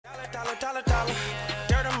Dollar.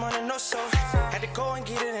 Dirt and money, no soul. Had to go and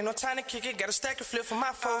get it, ain't no time to kick it. Got a stack of flip for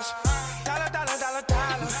my foes. Dollar.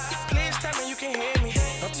 Please tell me you can hear me.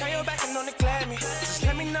 Don't turn your back and don't neglect me. Just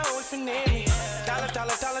let me know if you need me. Dollar.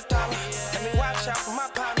 Let me watch out for my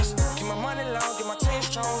partners. Keep my money long, get my team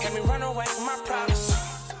strong. Let me run away from my problems.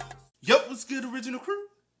 Yup, what's good, original crew?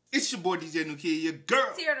 It's your boy DJ New Kid, your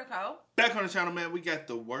girl. Sierra Nicole. Back on the channel, man. We got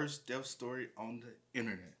the worst death story on the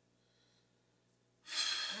internet.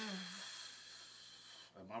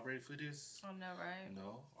 Am I ready for this? I know, right?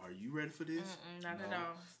 No. Are you ready for this? Not at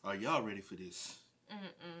all. Are y'all ready for this?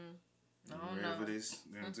 No, you ready for this?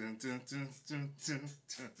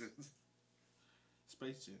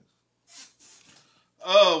 Space Jam.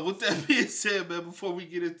 With that being said, man, before we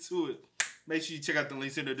get into it, make sure you check out the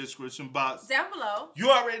links in the description box. Down below. You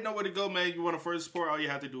already know where to go, man. You want to first support, all you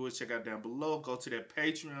have to do is check out down below. Go to that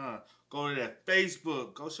Patreon. Go to that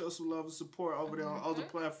Facebook. Go show some love and support over there on other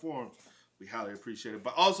platforms. We highly appreciate it.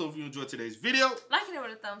 But also, if you enjoyed today's video, like it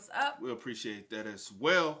with a thumbs up. We appreciate that as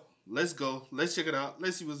well. Let's go. Let's check it out.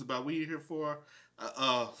 Let's see what it's about. We're here for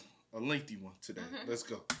a lengthy one today. Let's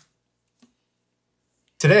go.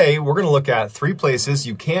 Today, we're going to look at 3 places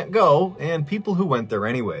you can't go and people who went there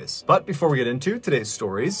anyways. But before we get into today's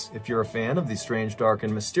stories, if you're a fan of the strange, dark,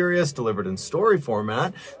 and mysterious delivered in story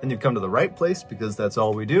format, then you've come to the right place because that's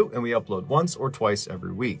all we do, and we upload once or twice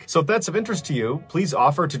every week. So if that's of interest to you, please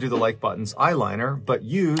offer to do the like button's eyeliner, but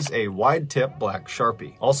use a wide tip black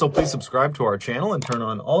Sharpie. Also, please subscribe to our channel and turn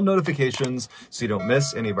on all notifications so you don't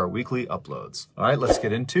miss any of our weekly uploads. All right, let's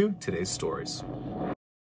get into today's stories.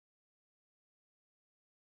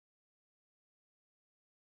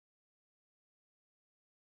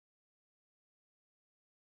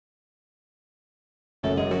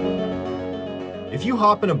 If you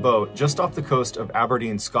hop in a boat just off the coast of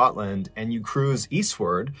Aberdeen, Scotland, and you cruise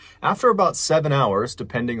eastward, after about 7 hours,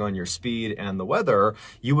 depending on your speed and the weather,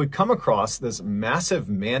 you would come across this massive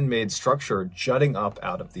man-made structure jutting up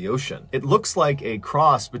out of the ocean. It looks like a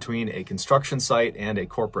cross between a construction site and a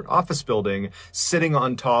corporate office building sitting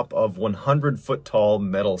on top of 100-foot-tall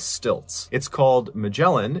metal stilts. It's called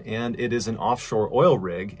Magellan, and it is an offshore oil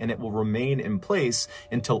rig, and it will remain in place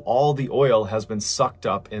until all the oil has been sucked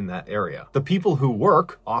up in that area. The people who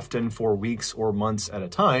work, often for weeks or months at a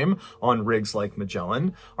time, on rigs like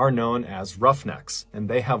Magellan are known as roughnecks, and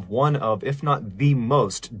they have one of, if not the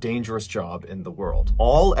most dangerous job in the world.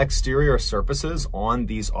 All exterior surfaces on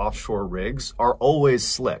these offshore rigs are always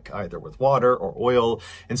slick, either with water or oil,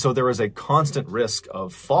 and so there is a constant risk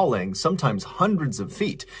of falling, sometimes hundreds of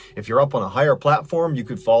feet. If you're up on a higher platform, you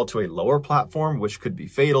could fall to a lower platform, which could be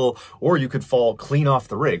fatal, or you could fall clean off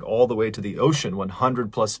the rig all the way to the ocean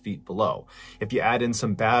 100 plus feet below. If you add in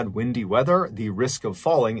some bad windy weather, the risk of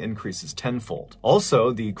falling increases tenfold.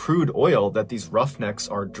 Also, the crude oil that these roughnecks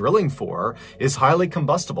are drilling for is highly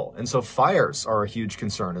combustible, and so fires are a huge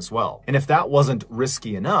concern as well. And if that wasn't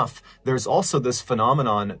risky enough, there's also this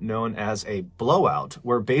phenomenon known as a blowout,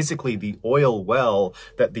 where basically the oil well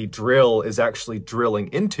that the drill is actually drilling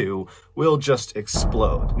into will just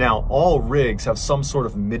explode. Now, all rigs have some sort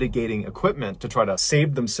of mitigating equipment to try to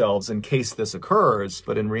save themselves in case this occurs,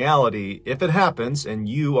 but in reality, if it happens and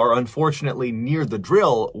you are unfortunately near the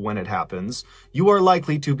drill when it happens, you are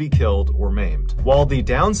likely to be killed or maimed. While the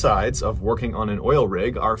downsides of working on an oil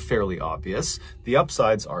rig are fairly obvious, the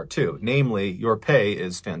upsides are too, namely your pay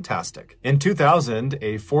is fantastic. In 2000,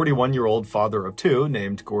 a 41-year-old father of 2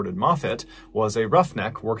 named Gordon Moffat was a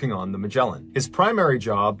roughneck working on the Magellan. His primary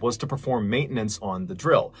job was to perform maintenance on the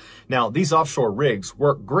drill. Now, these offshore rigs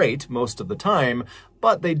work great most of the time,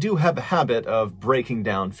 but they do have a habit of breaking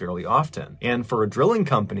down fairly often. And for a drilling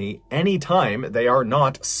company, anytime they are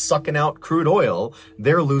not sucking out crude oil,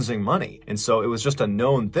 they're losing money. And so it was just a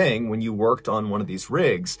known thing when you worked on one of these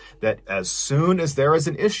rigs that as soon as there is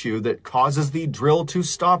an issue that causes the drill to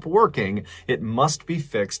stop working, it must be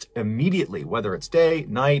fixed immediately. Whether it's day,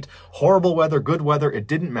 night, horrible weather, good weather, it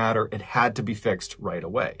didn't matter. It had to be fixed right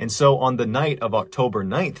away. And so on the night of October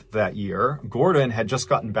 9th that year, Gordon had just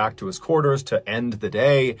gotten back to his quarters to end the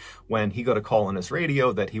day when he got a call on his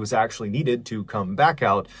radio that he was actually needed to come back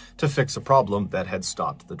out to fix a problem that had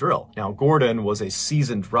stopped the drill. Now, Gordon was a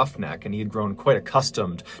seasoned roughneck, and he had grown quite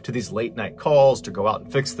accustomed to these late night calls to go out and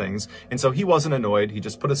fix things, and so he wasn't annoyed. He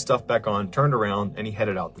just put his stuff back on, turned around, and he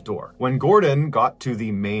headed out the door. When Gordon got to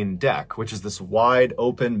the main deck, which is this wide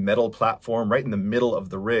open metal platform right in the middle of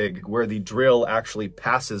the rig where the drill actually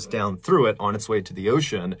passes down through it on its way to the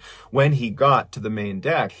ocean, when he got to the main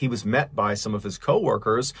deck, he was met by some of his coworkers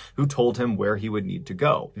coworkers who told him where he would need to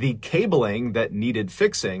go. The cabling that needed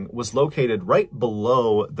fixing was located right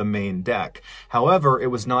below the main deck. However,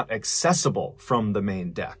 it was not accessible from the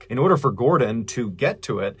main deck. In order for Gordon to get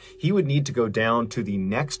to it, he would need to go down to the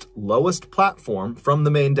next lowest platform from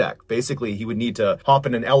the main deck. Basically, he would need to hop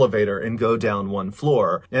in an elevator and go down one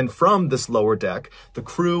floor. And from this lower deck, the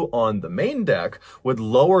crew on the main deck would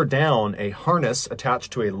lower down a harness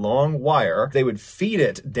attached to a long wire. They would feed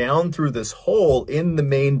it down through this hole in the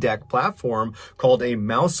main deck platform called a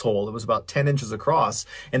mouse hole. It was about 10 inches across,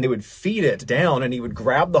 and they would feed it down, and he would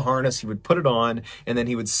grab the harness, he would put it on, and then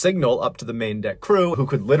he would signal up to the main deck crew who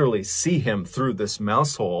could literally see him through this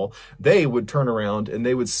mouse hole. They would turn around and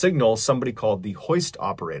they would signal somebody called the hoist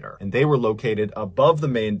operator, and they were located above the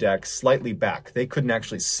main deck, slightly back. They couldn't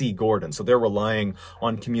actually see Gordon, so they're relying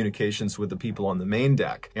on communications with the people on the main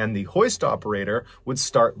deck. And the hoist operator would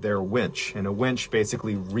start their winch, and a winch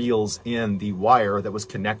basically reels in the wire that was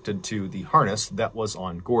connected to the harness that was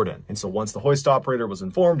on Gordon. And so once the hoist operator was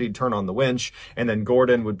informed, he'd turn on the winch, and then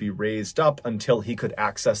Gordon would be raised up until he could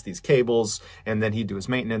access these cables, and then he'd do his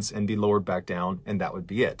maintenance and be lowered back down, and that would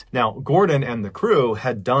be it. Now, Gordon and the crew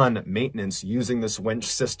had done maintenance using this winch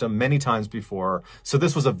system many times before, so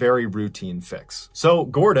this was a very routine fix. So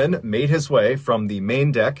Gordon made his way from the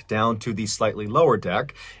main deck down to the slightly lower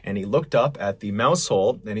deck, and he looked up at the mouse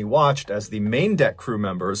hole, and he watched as the main deck crew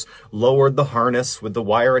members lowered the harness with the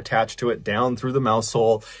wire attached to it down through the mouse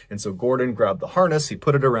hole. And so Gordon grabbed the harness, he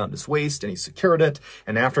put it around his waist, and he secured it.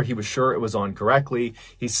 And after he was sure it was on correctly,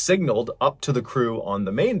 he signaled up to the crew on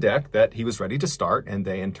the main deck that he was ready to start, and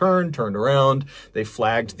they in turn turned around. They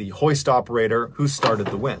flagged the hoist operator, who started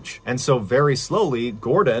the winch. And so very slowly,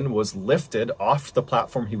 Gordon was lifted off the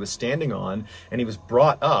platform he was standing on, and he was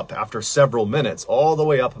brought up after several minutes, all the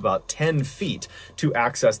way up about 10 feet to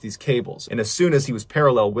access these cables. And as soon as he was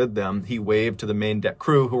parallel with them, he waved to the main deck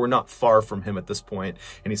crew, who were not far from him at this point,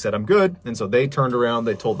 and he said, "I'm good." And so they turned around,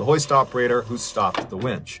 they told the hoist operator, who stopped the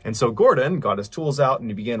winch. And so Gordon got his tools out and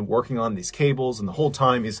he began working on these cables, and the whole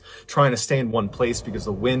time he's trying to stay in one place because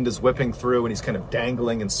the wind is whipping through and he's kind of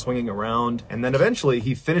dangling and swinging around. And then eventually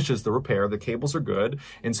he finishes the repair, the cables are good,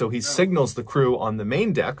 and so he signals the crew on the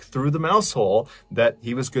main deck through the mouse hole that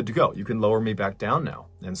he was good to go. "You can lower me back down now."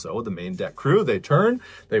 And so the main deck crew, they turn,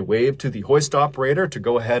 they wave to the hoist operator to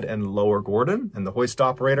go ahead and lower Gordon. And the hoist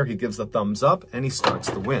operator, he gives the thumbs up and he starts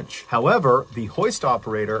the winch. However, the hoist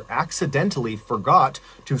operator accidentally forgot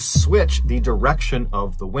to switch the direction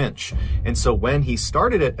of the winch. And so when he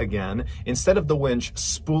started it again, instead of the winch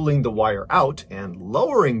spooling the wire out and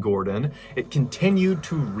lowering Gordon, it continued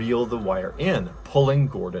to reel the wire in, pulling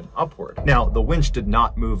Gordon upward. Now, the winch did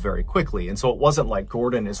not move very quickly, and so it wasn't like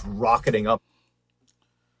Gordon is rocketing up.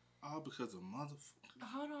 Because of motherfucker.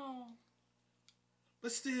 Hold on.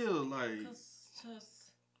 But still, like,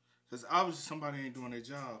 because obviously somebody ain't doing their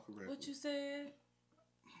job correctly. What you said?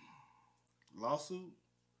 Lawsuit?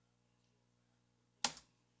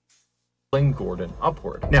 Gordon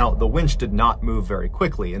upward. Now, the winch did not move very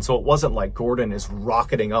quickly, and so it wasn't like Gordon is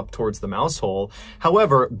rocketing up towards the mouse hole.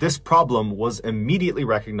 However, this problem was immediately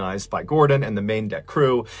recognized by Gordon and the main deck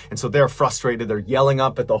crew, and so they're frustrated. They're yelling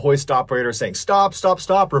up at the hoist operator saying, "Stop, stop,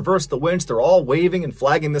 stop, reverse the winch." They're all waving and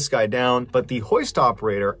flagging this guy down. But the hoist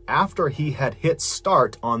operator, after he had hit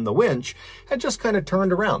start on the winch, had just kind of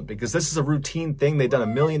turned around, because this is a routine thing they've done a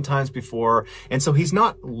million times before. And so he's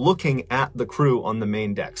not looking at the crew on the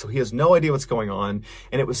main deck. So he has no idea what's going on,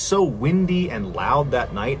 and it was so windy and loud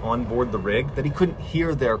that night on board the rig that he couldn't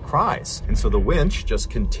hear their cries. And so the winch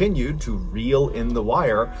just continued to reel in the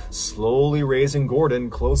wire, slowly raising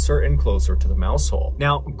Gordon closer and closer to the mouse hole.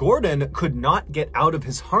 Now, Gordon could not get out of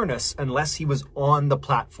his harness unless he was on the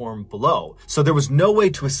platform below. So there was no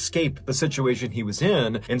way to escape the situation he was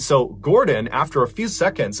in. And so Gordon, after a few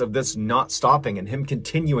seconds of this not stopping and him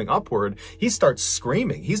continuing upward, he starts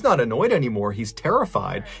screaming. He's not annoyed anymore. He's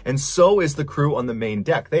terrified. And so is the crew on the main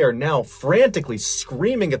deck. They are now frantically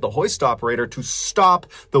screaming at the hoist operator to stop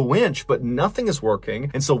the winch, but nothing is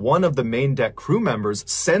working. And so one of the main deck crew members,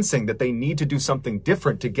 sensing that they need to do something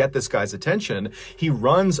different to get this guy's attention, he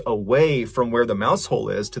runs away from where the mouse hole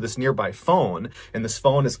is to this nearby phone. And this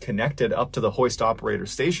phone is connected up to the hoist operator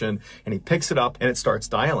station, and he picks it up and it starts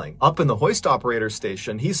dialing. Up in the hoist operator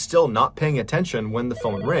station, he's still not paying attention when the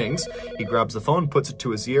phone rings. He grabs the phone, puts it to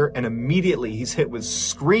his ear, and immediately he's hit with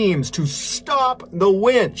screams to stop the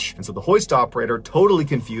winch. And so the hoist operator, totally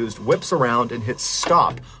confused, whips around and hits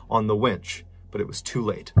stop on the winch. but it was too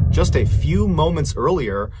late. Just a few moments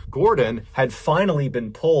earlier, Gordon had finally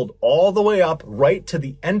been pulled all the way up right to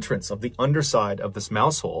the entrance of the underside of this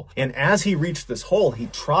mouse hole. And as he reached this hole, he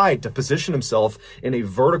tried to position himself in a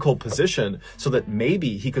vertical position so that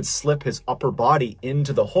maybe he could slip his upper body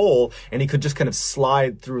into the hole and he could just kind of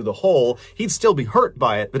slide through the hole. He'd still be hurt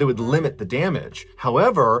by it, but it would limit the damage.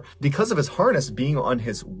 However, because of his harness being on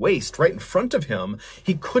his waist right in front of him,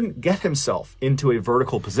 he couldn't get himself into a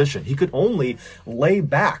vertical position. He could only lay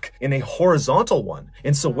back in a horizontal one.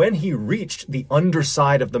 And so when he reached the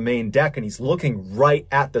underside of the main deck and he's looking right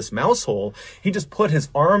at this mouse hole, he just put his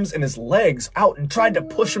arms and his legs out and tried to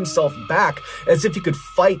push himself back as if he could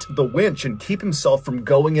fight the winch and keep himself from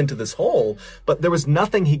going into this hole. But there was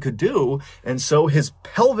nothing he could do. And so his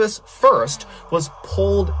pelvis first was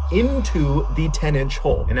pulled into the 10-inch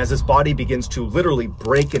hole. And as his body begins to literally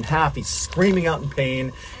break in half, he's screaming out in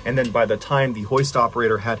pain. And then by the time the hoist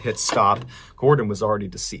operator had hit stop, Gordon was already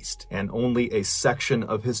deceased, and only a section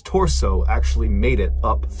of his torso actually made it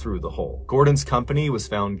up through the hole. Gordon's company was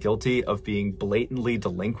found guilty of being blatantly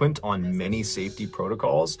delinquent on many safety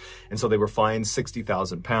protocols, and so they were fined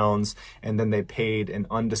 £60,000, and then they paid an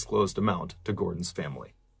undisclosed amount to Gordon's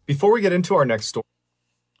family. Before we get into our next story,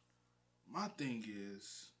 my thing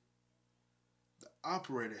is, the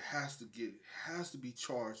operator has to be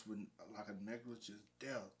charged with like a negligent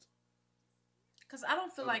death. Because I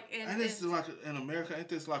don't feel like it's like in America, ain't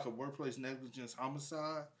this like a workplace negligence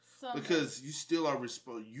homicide? Because you still are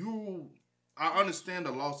I understand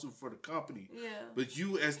the lawsuit for the company, but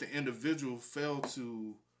you as the individual failed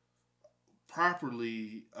to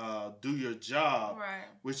properly do your job, right,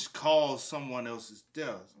 which caused someone else's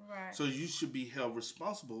death. Right. So you should be held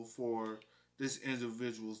responsible for this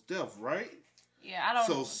individual's death, right? Yeah, I don't.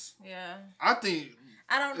 I think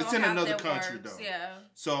I don't know. It's in how another that country works. though. Yeah.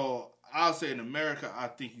 So I'll say in America, I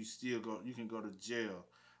think you can go to jail.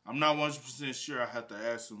 I'm not 100% sure. I have to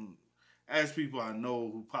ask people I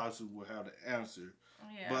know who possibly will have the answer.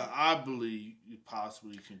 Yeah. But I believe you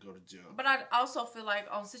possibly can go to jail. But I also feel like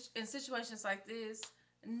in situations like this,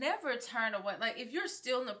 never turn away. Like if you're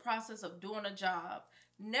still in the process of doing a job,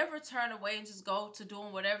 never turn away and just go to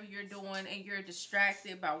doing whatever you're doing and you're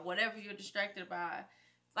distracted by whatever you're distracted by.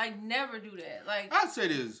 Like never do that. Like I'd say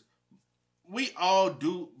this, we all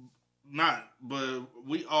do. But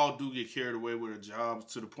we all do get carried away with our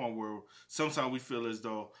jobs to the point where sometimes we feel as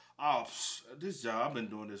though, this job, I've been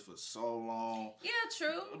doing this for so long. Yeah,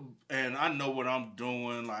 true. And I know what I'm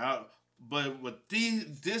doing. But with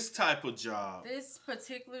this type of job, this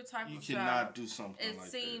particular type of job, you cannot do something like that.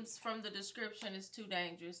 It seems from the description it's too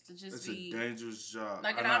dangerous to just be. It's a dangerous job.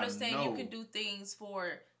 Like, and I understand you can do things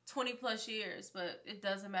for 20 plus years, but it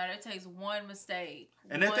doesn't matter. It takes one mistake.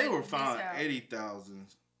 And if they were found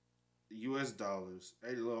 $80,000 US dollars,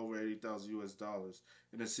 a little over $80,000 US dollars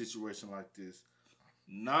in a situation like this,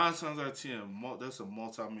 9 times out of 10, that's a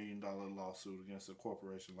multi-million-dollar lawsuit against a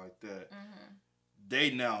corporation like that. Mm-hmm.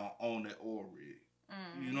 They now own that oil rig.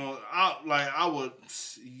 Mm-hmm. You know,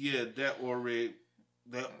 that oil rig,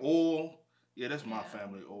 that oil, that's my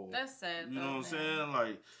family oil. That's sad. You know what I'm saying?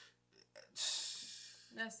 Like,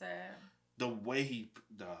 that's sad. The way he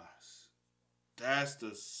dies, that's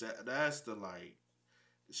the like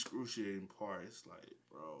excruciating part. It's like,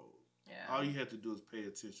 bro, all you have to do is pay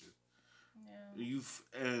attention. Yeah.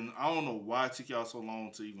 And I don't know why it took y'all so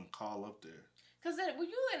long to even call up there. Because when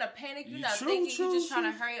you're in a panic, you're not thinking, you're just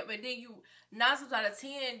trying to hurry up. And then 9 times out of 10,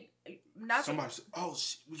 somebody said,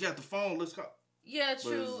 we got the phone, let's call. Yeah,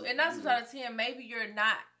 true. And 9 times out of 10, maybe you're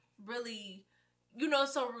not really,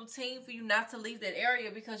 it's so routine for you not to leave that area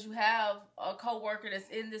because you have a coworker that's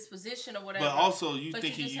in this position or whatever. But also,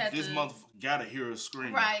 thinking this motherfucker gotta hear a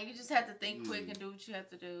scream. Right, you just have to think quick and do what you have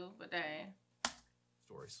to do. But dang.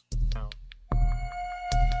 Stories.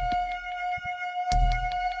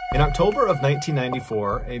 In October of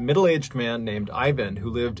 1994, a middle-aged man named Ivan, who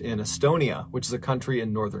lived in Estonia, which is a country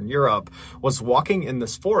in Northern Europe, was walking in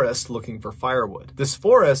this forest looking for firewood. This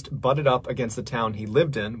forest butted up against the town he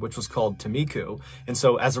lived in, which was called Timiku, and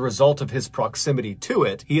so as a result of his proximity to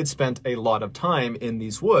it, he had spent a lot of time in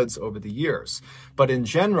these woods over the years. But in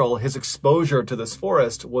general, his exposure to this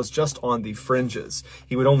forest was just on the fringes.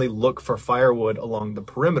 He would only look for firewood along the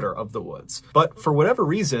perimeter of the woods. But for whatever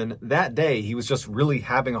reason, that day he was just really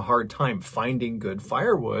having a a hard time finding good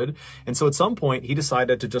firewood. And so at some point, he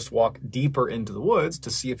decided to just walk deeper into the woods to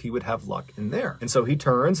see if he would have luck in there. And so he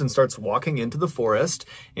turns and starts walking into the forest.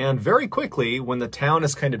 And very quickly, when the town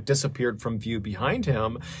has kind of disappeared from view behind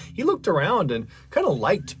him, he looked around and kind of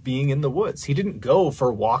liked being in the woods. He didn't go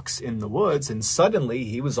for walks in the woods, and suddenly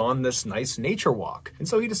he was on this nice nature walk. And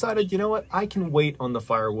so he decided, you know what, I can wait on the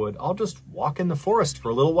firewood. I'll just walk in the forest for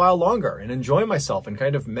a little while longer and enjoy myself and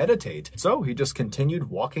kind of meditate. So he just continued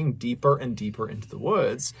walking deeper and deeper into the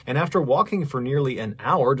woods. And after walking for nearly an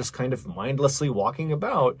hour, just kind of mindlessly walking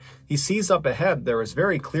about, he sees up ahead there is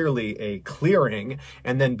very clearly a clearing,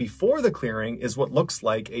 and then before the clearing is what looks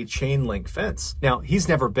like a chain link fence. Now, he's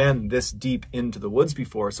never been this deep into the woods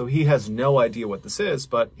before, so he has no idea what this is,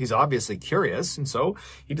 but he's obviously curious, and so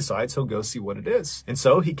he decides he'll go see what it is. And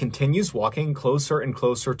so he continues walking closer and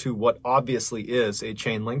closer to what obviously is a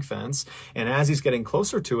chain link fence, and as he's getting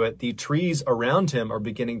closer to it, the trees around him are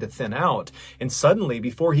beginning to thin out, and suddenly,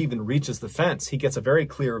 before he even reaches the fence, he gets a very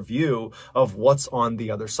clear view of what's on the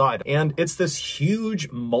other side. And it's this huge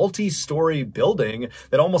multi-story building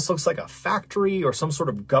that almost looks like a factory or some sort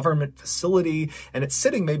of government facility, and it's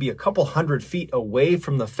sitting maybe a couple 100 feet away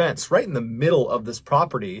from the fence, right in the middle of this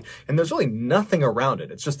property, and there's really nothing around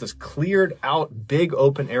it. It's just this cleared out big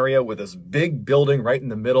open area with this big building right in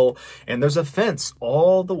the middle, and there's a fence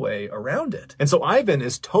all the way around it. And so Ivan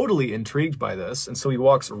is totally intrigued by this, and so he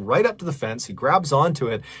walks right up to the fence, he grabs onto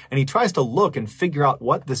it, and he tries to look and figure out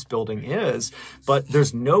what this building is, but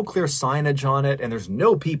there's no clear signage on it, and there's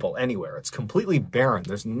no people anywhere. It's completely barren.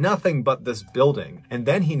 There's nothing but this building. And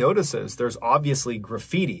then he notices there's obviously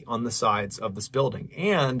graffiti on the sides of this building,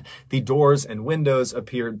 and the doors and windows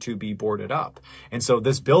appeared to be boarded up. And so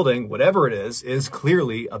this building, whatever it is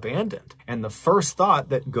clearly abandoned. And the first thought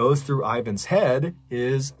that goes through Ivan's head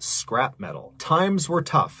is scrap metal. Times were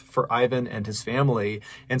tough for Ivan and his family,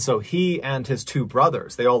 and so he and his two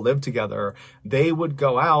brothers, they all lived together, they would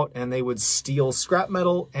go out and they would steal scrap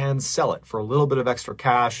metal and sell it for a little bit of extra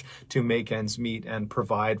cash to make ends meet and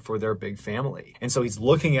provide for their big family. And so he's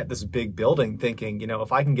looking at this big building thinking, you know,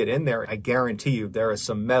 if I can get in there, I guarantee you there is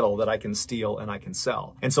some metal that I can steal and I can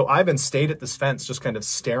sell. And so Ivan stayed at this fence just kind of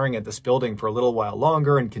staring at this building for a little while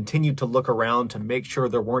longer and continued to look around to make sure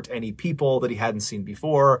there weren't any people that he hadn't seen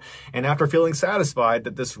before. And after feeling satisfied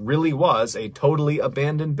that this really was a totally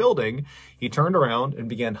abandoned building, he turned around and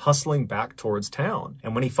began hustling back towards town.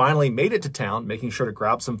 And when he finally made it to town, making sure to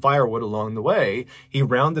grab some firewood along the way, he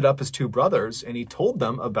rounded up his two brothers and he told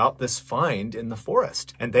them about this find in the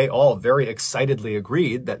forest. And they all very excitedly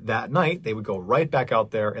agreed that that night they would go right back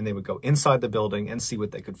out there and they would go inside the building and see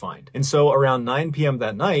what they could find. And so around 9 p.m.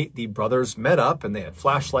 that night, the brothers met up and they had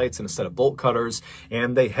flashlights and a set of bolt cutters,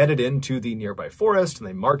 and they headed into the nearby forest and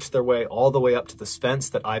they marched their way all the way up to this fence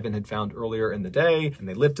that Ivan had found earlier in the day. And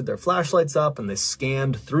they lifted their flashlights up and they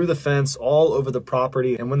scanned through the fence all over the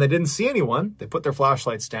property. And when they didn't see anyone, they put their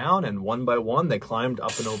flashlights down and one by one they climbed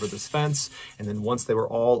up and over this fence. And then once they were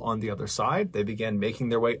all on the other side, they began making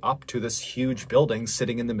their way up to this huge building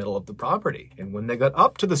sitting in the middle of the property. And when they got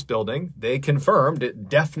up to this building, they confirmed it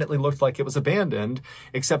definitely looked like it was abandoned,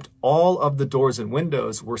 except all of the doors and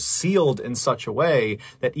windows were sealed in such a way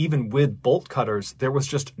that even with bolt cutters, there was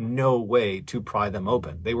just no way to pry them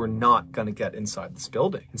open. They were not going to get inside this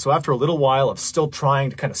building. And so after a little while of still trying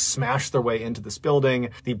to kind of smash their way into this building,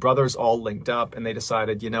 the brothers all linked up and they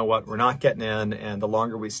decided, you know what, we're not getting in, and the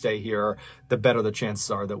longer we stay here, the better the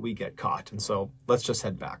chances are that we get caught. And so let's just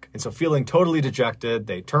head back. And so feeling totally dejected,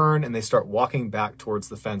 they turn and they start walking back towards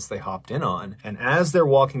the fence they hopped in on. And as they're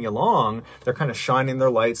walking along, they're kind of shining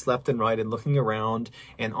their lights left and right and looking around.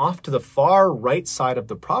 And off to the far right side of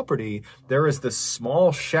the property, there is this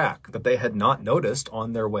small shack that they had not noticed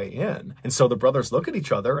on their way in. And so the brothers look at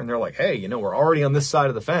each other and they're like, hey, you know, we're already on this side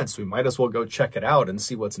of the fence. We might as well go check it out and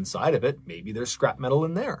see what's inside of it. Maybe there's scrap metal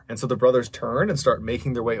in there. And so the brothers turn and start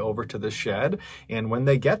making their way over to the shed. And when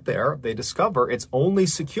they get there, they discover it's only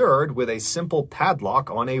secured with a simple padlock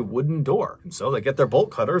on a wooden door. And so they get their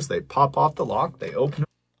bolt cutters, they pop off the lock, they open it.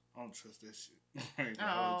 I don't trust that shit.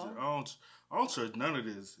 I don't trust none of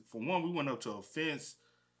this. For one, we went up to a fence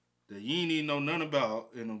that you ain't even know nothing about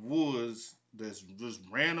in the woods that's just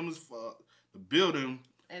random as fuck. The building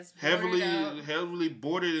It's heavily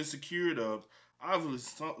boarded and secured up.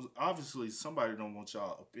 Obviously, somebody don't want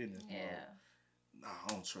y'all up in it. Yeah. Nah,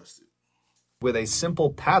 I don't trust it. with a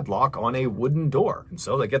simple padlock on a wooden door. And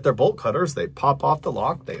so they get their bolt cutters, they pop off the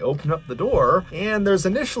lock, they open up the door, and there's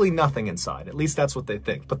initially nothing inside. At least that's what they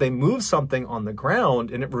think. But they move something on the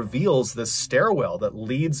ground and it reveals this stairwell that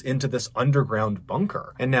leads into this underground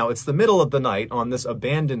bunker. And now it's the middle of the night on this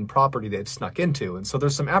abandoned property they've snuck into. And so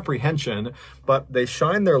there's some apprehension, but they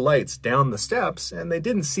shine their lights down the steps and they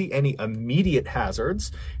didn't see any immediate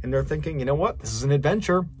hazards. And they're thinking, you know what, this is an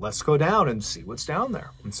adventure. Let's go down and see what's down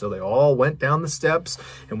there. And so they all went down the steps,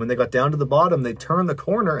 and when they got down to the bottom, they turned the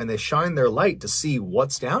corner and they shined their light to see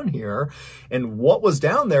what's down here. And what was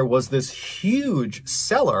down there was this huge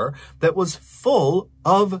cellar that was full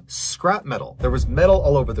of scrap metal. There was metal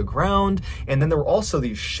all over the ground, and then there were also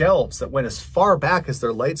these shelves that went as far back as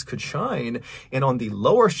their lights could shine, and on the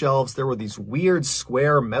lower shelves there were these weird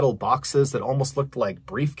square metal boxes that almost looked like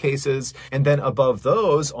briefcases, and then above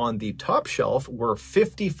those on the top shelf were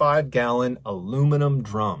 55-gallon aluminum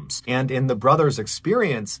drums. And in the brothers'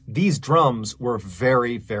 experience, these drums were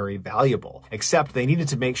very, very valuable, except they needed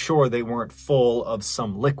to make sure they weren't full of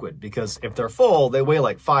some liquid, because if they're full, they weigh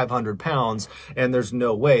like 500 pounds, and there's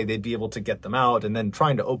no way they'd be able to get them out, and then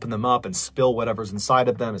trying to open them up and spill whatever's inside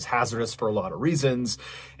of them is hazardous for a lot of reasons.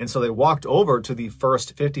 And so they walked over to the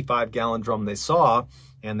first 55-gallon drum they saw,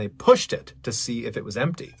 and they pushed it to see if it was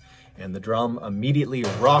empty. And the drum immediately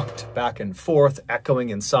rocked back and forth, echoing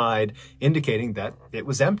inside, indicating that it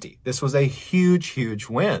was empty. This was a huge, huge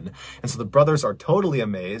win. And so the brothers are totally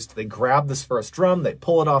amazed. They grab this first drum, they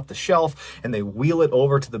pull it off the shelf, and they wheel it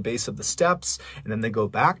over to the base of the steps. And then they go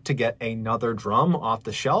back to get another drum off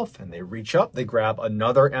the shelf, and they reach up, they grab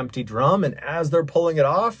another empty drum, and as they're pulling it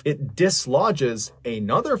off, it dislodges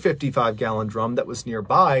another 55-gallon drum that was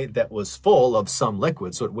nearby that was full of some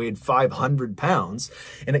liquid. So it weighed 500 pounds,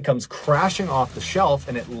 and it comes crashing off the shelf,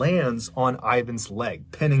 and it lands on Ivan's leg,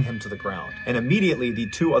 pinning him to the ground. And immediately the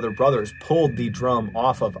two other brothers pulled the drum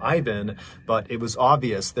off of Ivan, but it was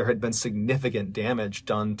obvious there had been significant damage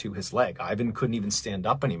done to his leg. Ivan couldn't even stand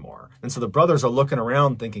up anymore. And so the brothers are looking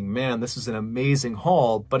around thinking, man, this is an amazing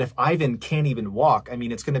haul, but if Ivan can't even walk, I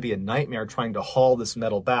mean, it's going to be a nightmare trying to haul this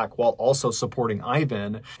metal back while also supporting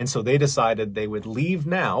Ivan. And so they decided they would leave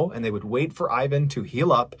now, and they would wait for Ivan to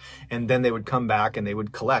heal up, and then they would come back and they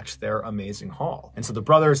would collect their amazing haul. And so the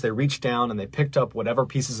brothers, they reached down and they picked up whatever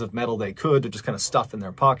pieces of metal they could to just kind of stuff in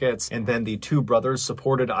their pockets. And then the two brothers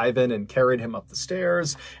supported Ivan and carried him up the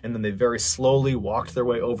stairs. And then they very slowly walked their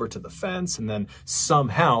way over to the fence. And then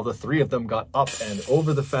somehow the three of them got up and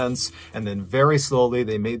over the fence. And then very slowly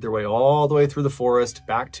they made their way all the way through the forest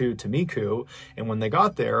back to Tamiku. And when they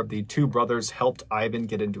got there, the two brothers helped Ivan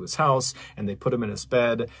get into his house and they put him in his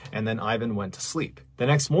bed. And then Ivan went to sleep. The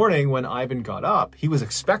next morning when Ivan got up, he was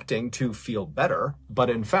expecting to feel better, but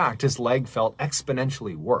in fact, his leg felt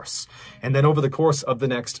exponentially worse. And then over the course of the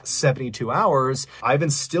next 72 hours, Ivan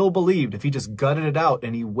still believed if he just gutted it out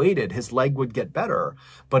and he waited, his leg would get better,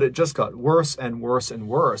 but it just got worse and worse and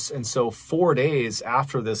worse. And so 4 days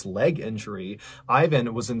after this leg injury,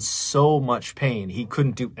 Ivan was in so much pain, he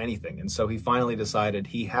couldn't do anything. And so he finally decided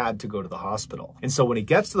he had to go to the hospital. And so when he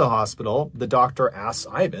gets to the hospital, the doctor asks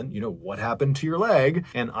Ivan, you know, what happened to your leg?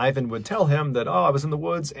 And Ivan would tell him that, oh, I was in the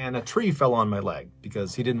woods and a tree fell on my leg,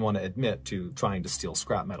 because he didn't want to admit to trying to steal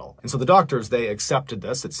scrap metal. And so the doctors, they accepted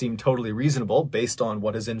this. It seemed totally reasonable based on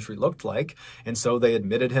what his injury looked like. And so they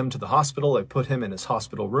admitted him to the hospital. They put him in his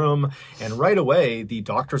hospital room. And right away, the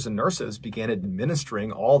doctors and nurses began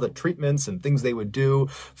administering all the treatments and things they would do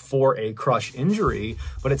for a crush injury.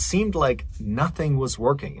 But it seemed like nothing was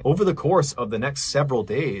working. Over the course of the next several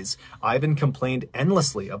days, Ivan complained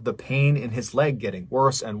endlessly of the pain in his leg getting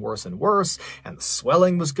worse and worse and worse, and the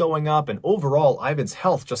swelling was going up, and overall Ivan's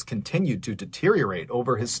health just continued to deteriorate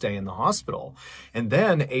over his stay in the hospital. And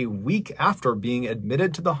then a week after being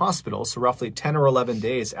admitted to the hospital, so roughly 10 or 11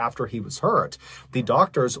 days after he was hurt, the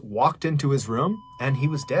doctors walked into his room and he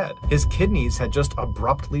was dead. His kidneys had just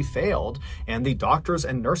abruptly failed, and the doctors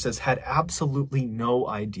and nurses had absolutely no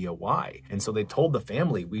idea why. And so they told the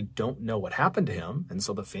family, we don't know what happened to him. And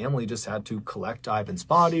so the family just had to collect Ivan's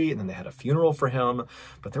body, and then they had a funeral for him.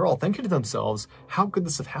 But they're all thinking to themselves, how could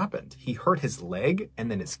this have happened? He hurt his leg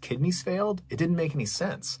and then his kidneys failed? It didn't make any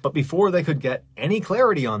sense. But before they could get any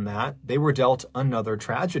clarity on that, they were dealt another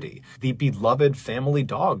tragedy. The beloved family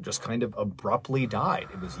dog just kind of abruptly died.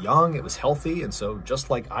 It was young, it was healthy, and so just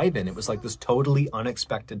like Ivan, it was like this totally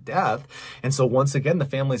unexpected death. And so once again, the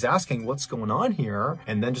family's asking, what's going on here?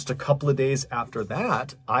 And then just a couple of days after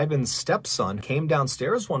that, Ivan's stepson came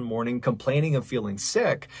downstairs one morning complaining of feeling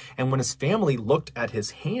sick. And when his family looked at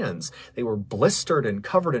his hands, they were blistered and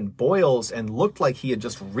covered in boils and looked like he had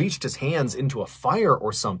just reached his hands into a fire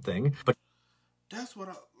or something. But That's what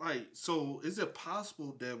I like. So, is it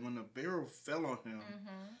possible that when the barrel fell on him,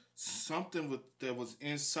 something that was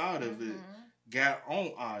inside of it got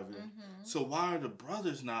on Ivan? So, why are the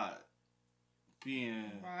brothers not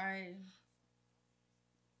being right?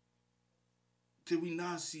 Did we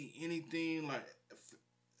not see anything like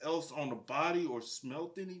else on the body or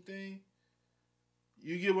smelt anything?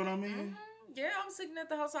 You get what I mean? Yeah, I was sitting at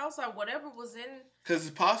the house outside. Whatever was in. Because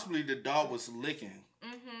possibly the dog was licking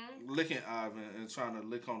Ivan and trying to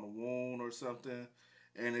lick on the wound or something,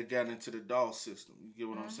 and it got into the dog system. You get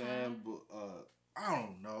what I'm saying? But I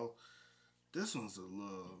don't know. This one's a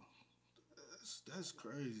little. That's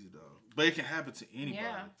crazy though. But it can happen to anybody.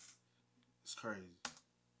 Yeah. It's crazy.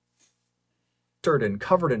 And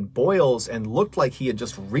covered in boils and looked like he had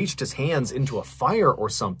just reached his hands into a fire or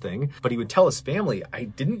something. But he would tell his family, I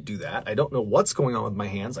didn't do that. I don't know what's going on with my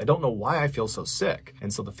hands. I don't know why I feel so sick.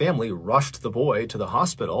 And so the family rushed the boy to the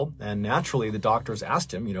hospital. And naturally, the doctors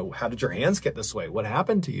asked him, how did your hands get this way? What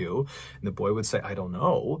happened to you? And the boy would say, I don't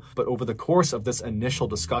know. But over the course of this initial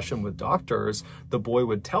discussion with doctors, the boy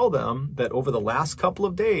would tell them that over the last couple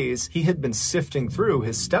of days, he had been sifting through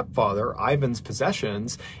his stepfather, Ivan's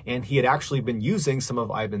possessions, and he had actually been using some of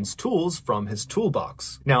Ivan's tools from his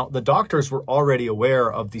toolbox. Now, the doctors were already aware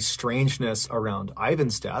of the strangeness around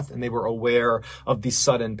Ivan's death, and they were aware of the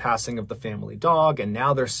sudden passing of the family dog, and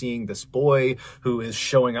now they're seeing this boy who is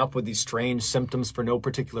showing up with these strange symptoms for no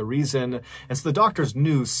particular reason, and so the doctors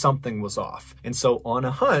knew something was off. And so on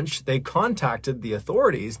a hunch, they contacted the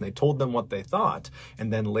authorities, and they told them what they thought,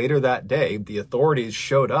 and then later that day, the authorities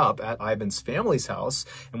showed up at Ivan's family's house,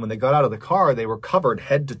 and when they got out of the car, they were covered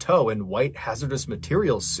head to toe in white hazardous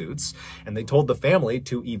materials suits, and they told the family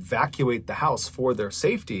to evacuate the house for their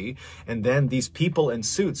safety. And then these people in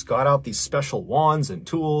suits got out these special wands and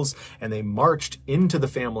tools, and they marched into the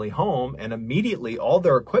family home, and immediately all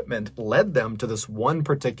their equipment led them to this one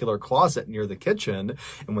particular closet near the kitchen.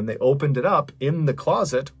 And when they opened it up, in the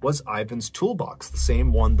closet was Ivan's toolbox, the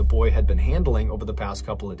same one the boy had been handling over the past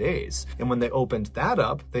couple of days. And when they opened that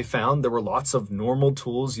up, they found there were lots of normal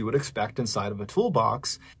tools you would expect inside of a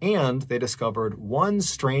toolbox, and they discovered one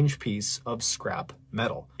strange piece of scrap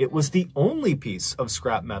metal. It was the only piece of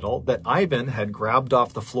scrap metal that Ivan had grabbed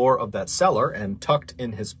off the floor of that cellar and tucked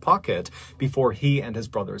in his pocket before he and his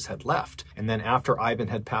brothers had left. And then after Ivan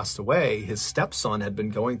had passed away, his stepson had been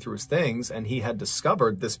going through his things, and he had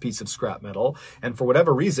discovered this piece of scrap metal, and for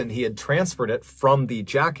whatever reason, he had transferred it from the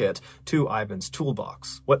jacket to Ivan's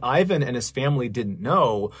toolbox. What Ivan and his family didn't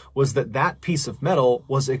know was that that piece of metal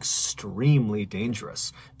was extremely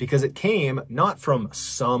dangerous, because it came not from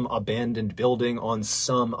some abandoned building on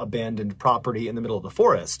some abandoned property in the middle of the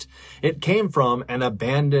forest. It came from an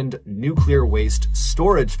abandoned nuclear waste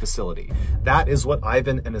storage facility. That is what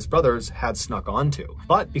Ivan and his brothers had snuck onto.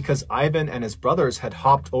 But because Ivan and his brothers had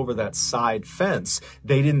hopped over that side fence,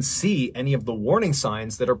 they didn't see any of the warning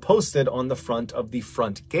signs that are posted on the front of the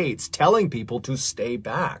front gates telling people to stay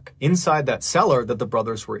back. Inside that cellar that the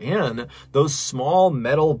brothers were in, those small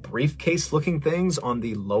metal briefcase-looking things on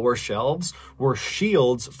the lower shelves were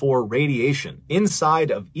shields for radiation.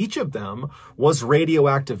 Inside of each of them was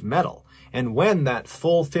radioactive metal. And when that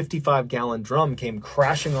full 55-gallon drum came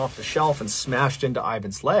crashing off the shelf and smashed into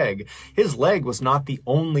Ivan's leg, his leg was not the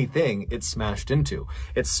only thing it smashed into.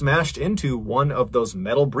 It smashed into one of those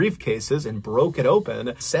metal briefcases and broke it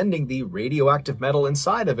open, sending the radioactive metal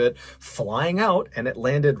inside of it flying out, and it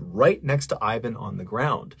landed right next to Ivan on the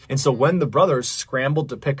ground. And so when the brothers scrambled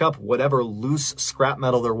to pick up whatever loose scrap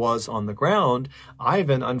metal there was on the ground,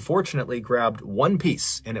 Ivan unfortunately grabbed one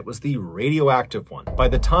piece, and it was the radioactive one. By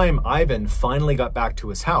the time Ivan finally got back to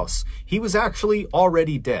his house, he was actually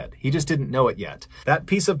already dead. He just didn't know it yet. That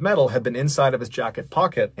piece of metal had been inside of his jacket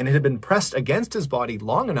pocket, and it had been pressed against his body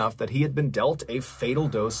long enough that he had been dealt a fatal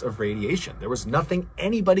dose of radiation. There was nothing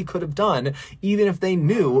anybody could have done, even if they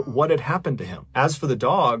knew what had happened to him. As for the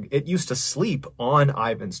dog, it used to sleep on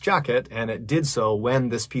Ivan's jacket, and it did so when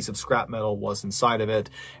this piece of scrap metal was inside of it,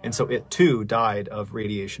 and so it too died of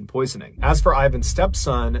radiation poisoning. As for Ivan's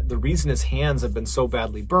stepson, the reason his hands had been so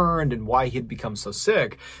badly burned and why he had become so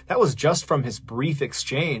sick, that was just from his brief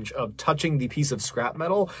exchange of touching the piece of scrap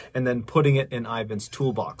metal and then putting it in Ivan's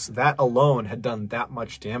toolbox. That alone had done that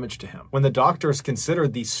much damage to him. When the doctors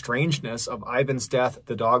considered the strangeness of Ivan's death,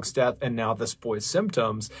 the dog's death, and now this boy's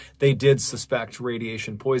symptoms, they did suspect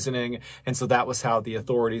radiation poisoning, and so that was how the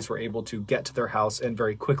authorities were able to get to their house and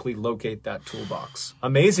very quickly locate that toolbox.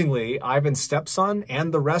 Amazingly, Ivan's stepson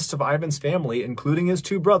and the rest of Ivan's family, including his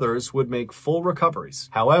two brothers, would make full recoveries.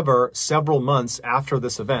 However, several months after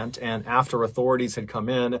this event, and after authorities had come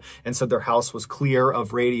in and said their house was clear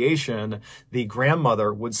of radiation, the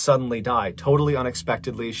grandmother would suddenly die, totally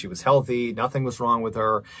unexpectedly. She was healthy, nothing was wrong with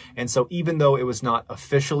her. And so even though it was not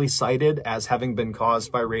officially cited as having been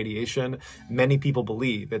caused by radiation, many people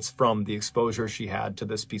believe it's from the exposure she had to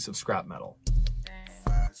this piece of scrap metal.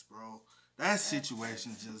 Facts, bro. That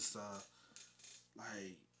situation just,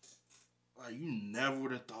 like you never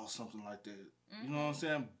would have thought something like that. You know what I'm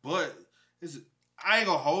saying? But I ain't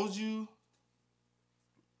gonna hold you.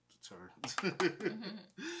 Sorry.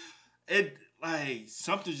 It like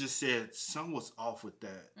something just said something was off with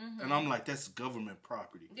that, and I'm like, that's government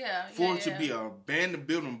property. Yeah. For it to be an abandoned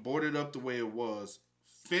building, boarded up the way it was,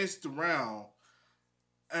 fenced around,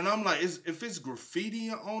 and I'm like, if it's graffiti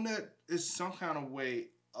on it, it's some kind of way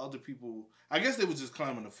other people. I guess they was just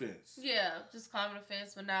climbing the fence. Yeah, just climbing the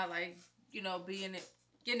fence, but not like, you know, getting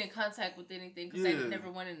in contact with anything, because they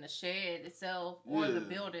never went in the shed itself or the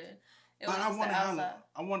building. It was just the outside.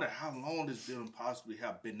 I wonder how long this building possibly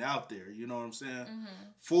have been out there. You know what I'm saying?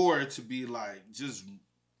 For it to be like just,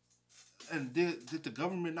 and did the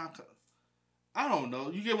government not? I don't know.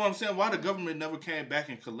 You get what I'm saying? Why the government never came back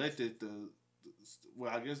and collected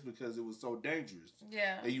well, I guess because it was so dangerous.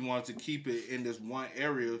 Yeah. And you wanted to keep it in this one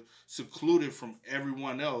area, secluded from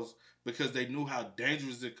everyone else, because they knew how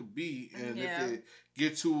dangerous it could be. And if it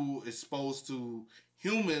get too exposed to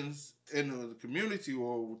humans in the community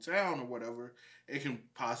or town or whatever, it can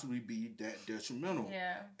possibly be that detrimental.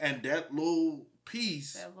 Yeah. And that little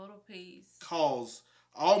piece caused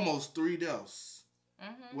almost 3 deaths.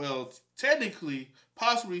 Well, technically,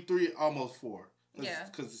 possibly 3, almost 4.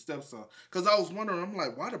 Because the stepson. Because I was wondering, I'm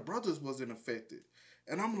like, why the brothers wasn't affected?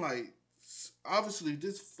 And I'm like, obviously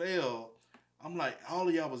this failed. I'm like, all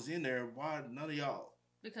of y'all was in there. Why none of y'all?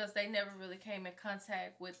 Because they never really came in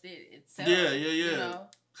contact with it itself. Yeah. You know?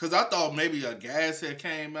 Because I thought maybe a gas had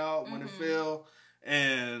came out when it fell.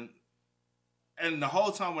 And the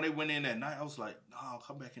whole time when they went in at night, I was like, no,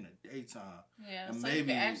 come back in the daytime. Yeah, and so maybe you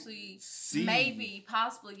could actually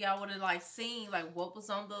possibly y'all would have like seen like what was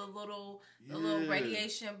on the little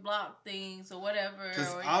radiation block things or whatever.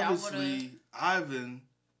 Because obviously Ivan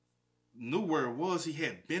knew where it was. He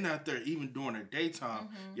had been out there even during the daytime.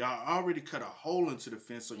 Y'all already cut a hole into the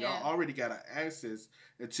fence, so y'all already got an access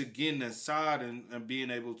to getting inside and being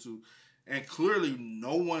able to. And clearly,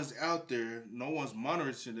 no one's out there, no one's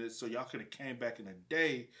monitoring it, so y'all could have came back in the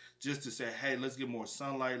day just to say, hey, let's get more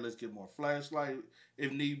sunlight, let's get more flashlight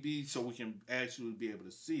if need be, so we can actually be able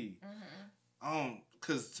to see.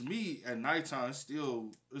 Because to me, at nighttime,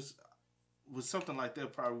 with something like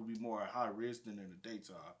that, probably would be more high risk than in the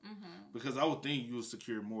daytime. Because I would think you would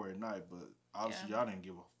secure more at night, but obviously y'all didn't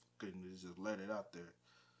give a fuck and just let it out there.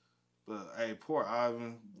 But hey, poor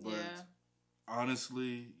Ivan, but... honestly,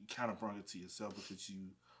 you kind of brought it to yourself because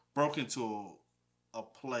you broke into a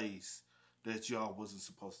place that y'all wasn't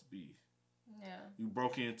supposed to be. Yeah. You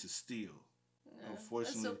broke in to steal. Yeah.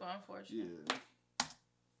 Unfortunately. That's super unfortunate. Yeah.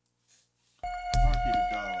 Harpy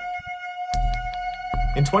the dog.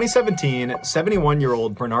 In 2017,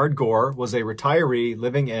 71-year-old Bernard Gore was a retiree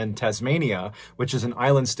living in Tasmania, which is an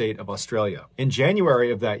island state of Australia. In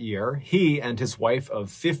January of that year, he and his wife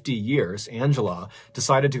of 50 years, Angela,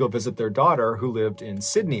 decided to go visit their daughter who lived in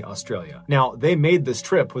Sydney, Australia. Now, they made this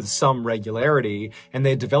trip with some regularity, and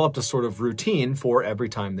they developed a sort of routine for every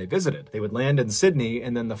time they visited. They would land in Sydney,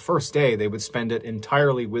 and then the first day they would spend it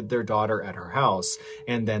entirely with their daughter at her house.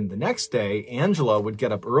 And then the next day, Angela would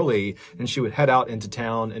get up early, and she would head out into town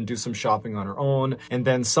and do some shopping on her own. And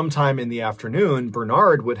then sometime in the afternoon,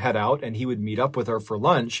 Bernard would head out and he would meet up with her for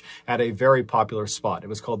lunch at a very popular spot. It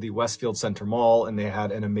was called the Westfield Center Mall, and they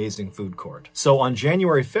had an amazing food court. So on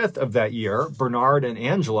January 5th of that year, Bernard and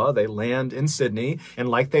Angela, they land in Sydney, and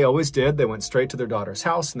like they always did, they went straight to their daughter's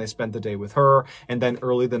house and they spent the day with her. And then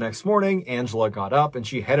early the next morning, Angela got up and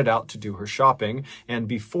she headed out to do her shopping. And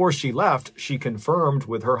before she left, she confirmed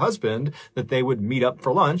with her husband that they would meet up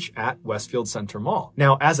for lunch at Westfield Center Mall.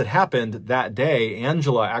 Now, as it happened that day,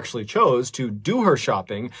 Angela actually chose to do her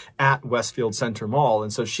shopping at Westfield Center Mall.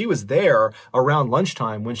 And so she was there around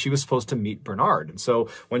lunchtime when she was supposed to meet Bernard. And so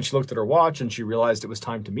when she looked at her watch and she realized it was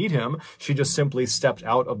time to meet him, she just simply stepped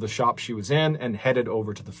out of the shop she was in and headed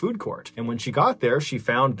over to the food court. And when she got there, she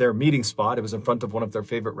found their meeting spot. It was in front of one of their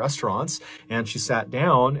favorite restaurants. And she sat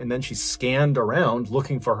down and then she scanned around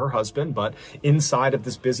looking for her husband. But inside of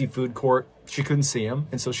this busy food court, She couldn't see him.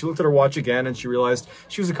 And so she looked at her watch again and she realized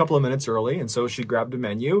she was a couple of minutes early. And so she grabbed a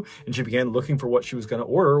menu and she began looking for what she was going to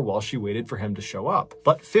order while she waited for him to show up.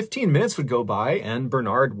 But 15 minutes would go by and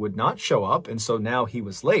Bernard would not show up. And so now he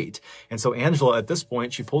was late. And so Angela, at this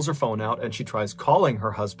point, she pulls her phone out and she tries calling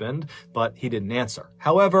her husband, but he didn't answer.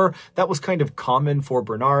 However, that was kind of common for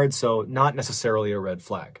Bernard, so not necessarily a red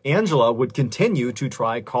flag. Angela would continue to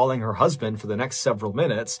try calling her husband for the next several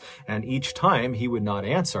minutes, and each time he would not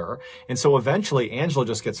answer. And so eventually Angela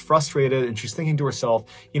just gets frustrated and she's thinking to herself,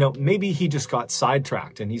 maybe he just got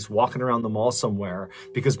sidetracked and he's walking around the mall somewhere,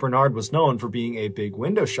 because Bernard was known for being a big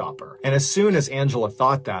window shopper. And as soon as Angela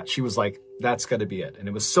thought that, she was like, that's got to be it. And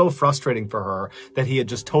it was so frustrating for her that he had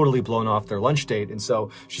just totally blown off their lunch date. And so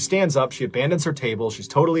she stands up, she abandons her table, she's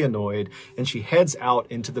totally annoyed, and she heads out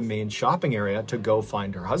into the main shopping area to go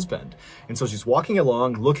find her husband. And so she's walking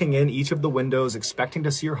along, looking in each of the windows, expecting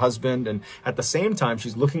to see her husband. And at the same time,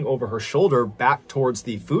 she's looking over her shoulder back towards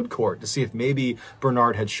the food court to see if maybe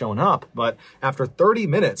Bernard had shown up. But after 30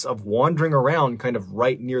 minutes of wandering around kind of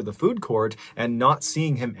right near the food court and not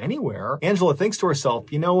seeing him anywhere, Angela thinks to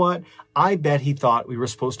herself, you know what? I bet he thought we were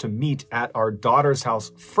supposed to meet at our daughter's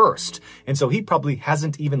house first. And so he probably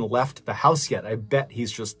hasn't even left the house yet. I bet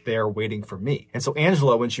he's just there waiting for me. And so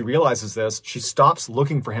Angela, when she realizes this, she stops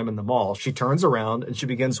looking for him in the mall. She turns around and she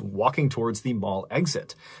begins walking towards the mall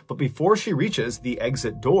exit. But before she reaches the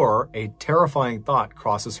exit door, a terrifying thought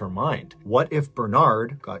crosses her mind. What if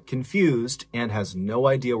Bernard got confused and has no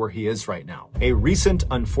idea where he is right now? A recent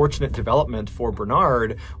unfortunate development for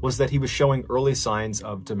Bernard was that he was showing early signs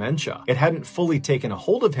of dementia. It hadn't fully taken a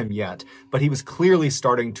hold of him yet, but he was clearly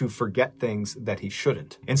starting to forget things that he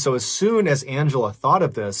shouldn't. And so as soon as Angela thought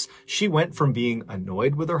of this, she went from being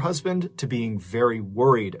annoyed with her husband to being very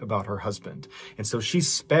worried about her husband. And so she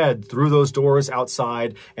sped through those doors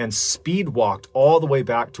outside and speed walked all the way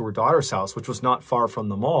back to her daughter's house, which was not far from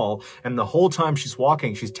the mall. And the whole time she's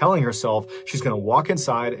walking, she's telling herself she's going to walk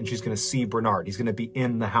inside and she's going to see Bernard. He's going to be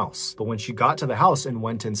in the house. But when she got to the house and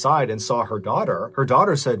went inside and saw her daughter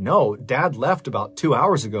said, no, Dad left about 2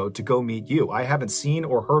 hours ago to go meet you. I haven't seen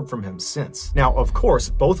or heard from him since. Now, of course,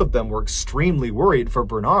 both of them were extremely worried for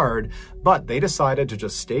Bernard, but they decided to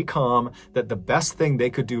just stay calm, that the best thing they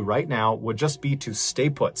could do right now would just be to stay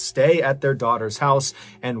put, stay at their daughter's house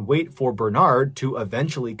and wait for Bernard to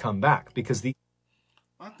eventually come back, because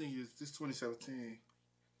My thing is, this 2017,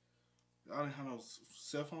 I didn't have no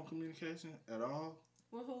cell phone communication at all.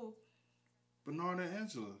 With who? Bernard and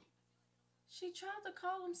Angela. She tried to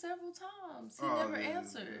call him several times. He never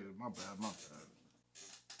answered. Yeah, my bad.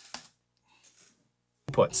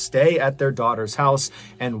 Stay at their daughter's house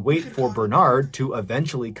and wait for Bernard to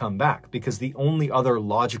eventually come back, because the only other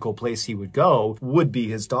logical place he would go would be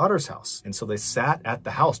his daughter's house. And so they sat at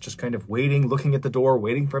the house just kind of waiting, looking at the door,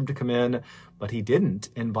 waiting for him to come in, but he didn't.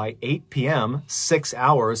 And by 8 p.m., 6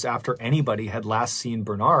 hours after anybody had last seen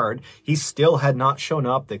Bernard, he still had not shown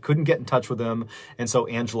up. They couldn't get in touch with him. And so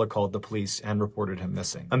Angela called the police and reported him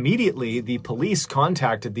missing. Immediately, the police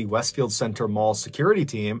contacted the Westfield Center Mall security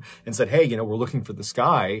team and said, hey, we're looking for this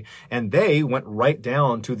guy. And they went right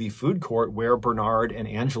down to the food court where Bernard and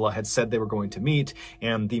Angela had said they were going to meet.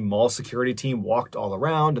 And the mall security team walked all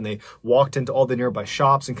around and they walked into all the nearby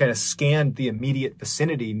shops and kind of scanned the immediate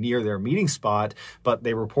vicinity near their meeting spot. But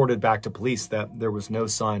they reported back to police that there was no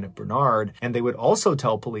sign of Bernard. And they would also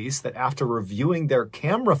tell police that after reviewing their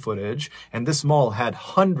camera footage, and this mall had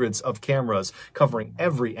hundreds of cameras covering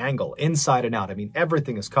every angle, inside and out. I mean,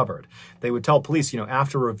 everything is covered. They would tell police,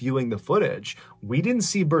 after reviewing the footage, we didn't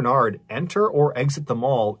see Bernard enter or exit the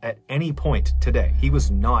mall at any point today. He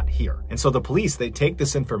was not here. And so the police, they take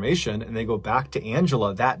this information and they go back to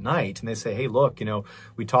Angela that night and they say, hey, look,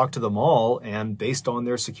 we talked to the mall, and based on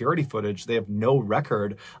their security footage, they have no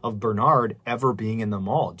record of Bernard ever being in the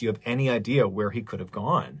mall. Do you have any idea where he could have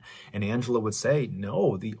gone? And Angela would say,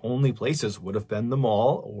 no, the only places would have been the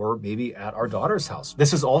mall or maybe at our daughter's house.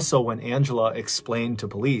 This is also when Angela explained to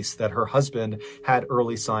police that her husband had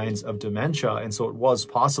early signs of dementia. And so it was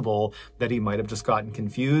possible that he might have just gotten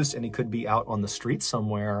confused and he could be out on the street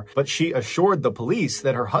somewhere. But she assured the police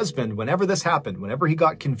that her husband, whenever this happened, whenever he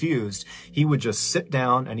got confused, he would just sit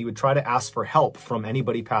down and he would try to ask for help from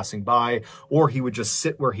anybody passing by, or he would just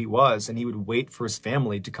sit where he was and he would wait for his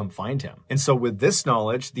family to come find him. And so with this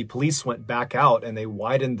knowledge, the police went back out and they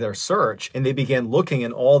widened their search and they began looking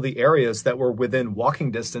in all the areas that were within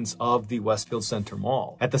walking distance of the Westfield Center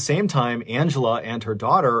Mall. At the same time, Angela and her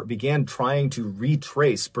daughter began trying to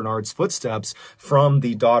retrace Bernard's footsteps from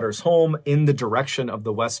the daughter's home in the direction of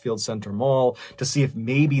the Westfield Center Mall to see if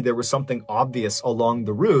maybe there was something obvious along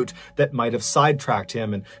the route that might have sidetracked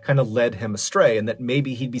him and kind of led him astray, and that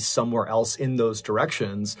maybe he'd be somewhere else in those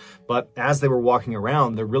directions. But as they were walking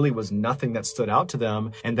around, there really was nothing that stood out to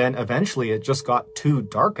them. And then eventually it just got too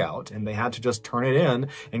dark out and they had to just turn it in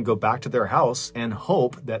and go back to their house and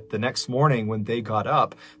hope that the next morning when they got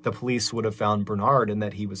up, the police would have found Bernard and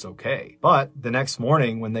that he was okay. But the next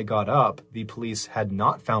morning when they got up, the police had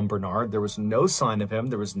not found Bernard. There was no sign of him.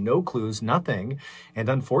 There was no clues, nothing. And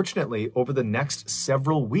unfortunately, over the next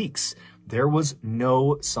several weeks, there was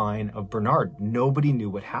no sign of Bernard. Nobody knew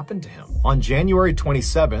what happened to him. On January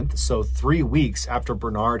 27th, so 3 weeks after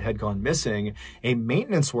Bernard had gone missing, a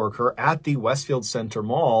maintenance worker at the Westfield Center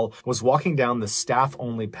Mall was walking down the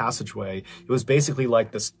staff-only passageway. It was basically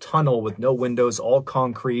like this tunnel with no windows, all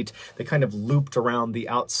concrete. They kind of looped around the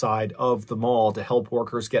outside of the mall to help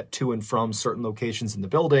workers get to and from certain locations in the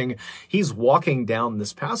building. He's walking down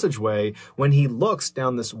this passageway when he looks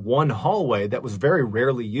down this one hallway that was very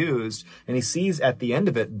rarely used, and he sees at the end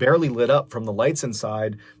of it, barely lit up from the lights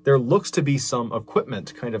inside, there looks to be some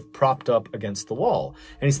equipment kind of propped up against the wall.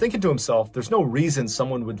 And he's thinking to himself, there's no reason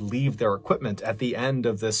someone would leave their equipment at the end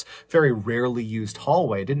of this very rarely used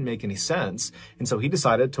hallway. It didn't make any sense. And so he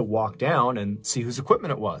decided to walk down and see whose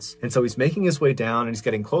equipment it was. And so he's making his way down and he's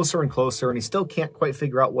getting closer and closer, and he still can't quite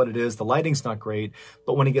figure out what it is. The lighting's not great,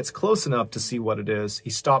 but when he gets close enough to see what it is,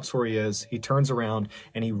 he stops where he is, he turns around,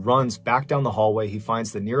 and he runs back down the hallway. He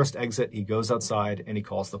finds the nearest exit. He goes outside and he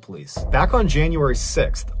calls the police. Back on January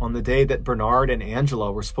 6th, on the day that Bernard and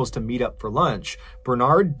Angela were supposed to meet up for lunch,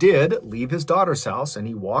 Bernard did leave his daughter's house and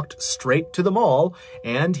he walked straight to the mall,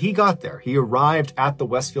 and he got there. He arrived at the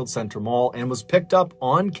Westfield Center Mall and was picked up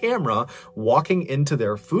on camera walking into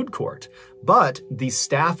their food court. But the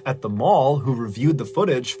staff at the mall who reviewed the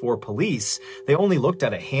footage for police, they only looked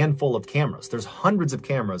at a handful of cameras. There's hundreds of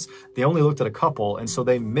cameras. They only looked at a couple, and so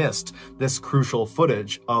they missed this crucial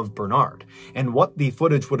footage of Bernard. And what the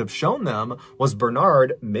footage would have shown them was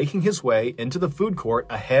Bernard making his way into the food court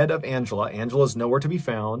ahead of Angela. Angela's nowhere to be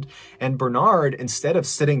found. And Bernard, instead of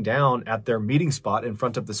sitting down at their meeting spot in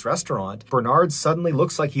front of this restaurant, Bernard suddenly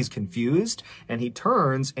looks like he's confused, and he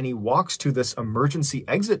turns and he walks to this emergency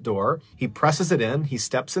exit door. He presses it in, he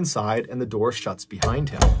steps inside, and the door shuts behind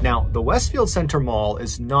him. Now, the Westfield Center Mall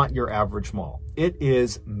is not your average mall. It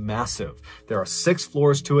is massive. There are 6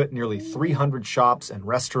 floors to it, nearly 300 shops and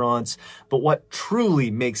restaurants. But what truly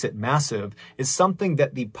makes it massive is something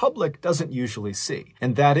that the public doesn't usually see.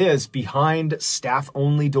 And that is, behind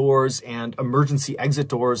staff-only doors and emergency exit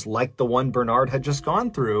doors like the one Bernard had just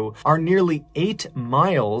gone through, are nearly 8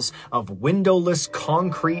 miles of windowless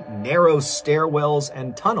concrete narrow stairwells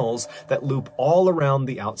and tunnels that loop all around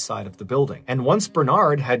the outside of the building. And once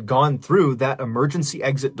Bernard had gone through that emergency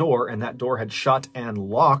exit door and that door had shut and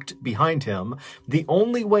locked behind him, the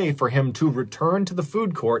only way for him to return to the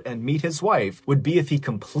food court and meet his wife would be if he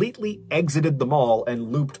completely exited the mall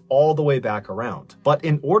and looped all the way back around. But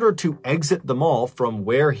in order to exit the mall from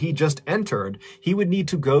where he just entered, he would need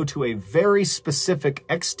to go to a very specific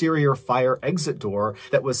exterior fire exit door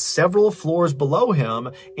that was several floors below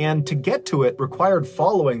him, and to get to it required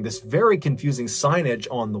following this very confusing signage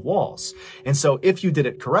on the walls. And so if you did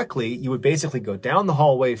it correctly, you would basically go down the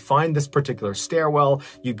hallway, find this particular stairwell,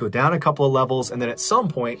 you'd go down a couple of levels, and then at some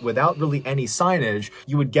point, without really any signage,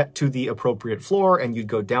 you would get to the appropriate floor and you'd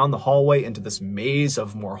go down the hallway into this maze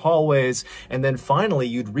of more hallways, and then finally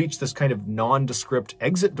you'd reach this kind of nondescript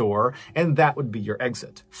exit door, and that would be your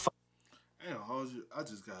exit. Damn, I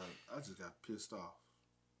just got pissed off.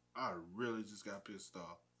 I really just got pissed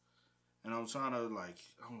off. And I'm trying to I'm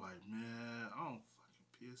like, man, I'm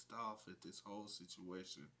fucking pissed off at this whole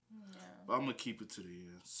situation. Yeah. But I'm going to keep it to the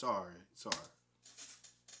end. Sorry.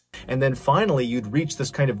 And then finally, you'd reach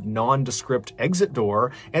this kind of nondescript exit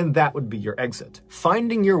door, and that would be your exit.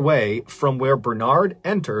 Finding your way from where Bernard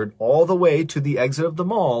entered all the way to the exit of the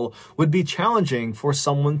mall would be challenging for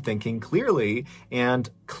someone thinking clearly,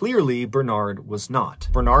 and clearly Bernard was not.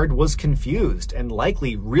 Bernard was confused and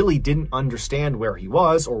likely really didn't understand where he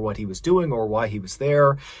was or what he was doing or why he was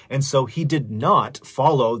there, and so he did not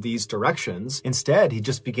follow these directions. Instead, he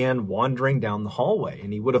just began wandering down the hallway,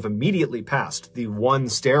 and he would have immediately passed the one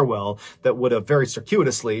stairwell stairwell that would have very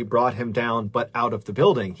circuitously brought him down, but out of the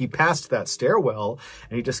building. He passed that stairwell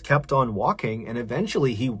and he just kept on walking, and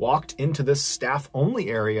eventually he walked into this staff-only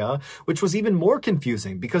area, which was even more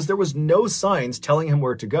confusing because there was no signs telling him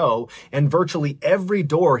where to go, and virtually every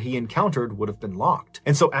door he encountered would have been locked.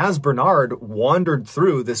 And so as Bernard wandered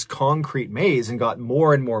through this concrete maze and got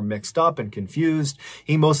more and more mixed up and confused,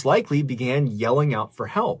 he most likely began yelling out for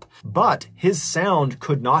help. But his sound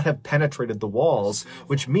could not have penetrated the walls,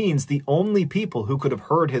 which means the only people who could have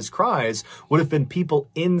heard his cries would have been people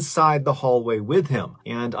inside the hallway with him.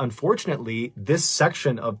 And unfortunately, this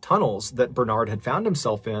section of tunnels that Bernard had found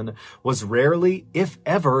himself in was rarely, if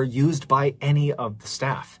ever, used by any of the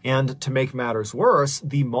staff. And to make matters worse,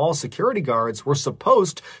 the mall security guards were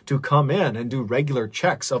supposed to come in and do regular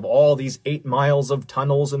checks of all these 8 miles of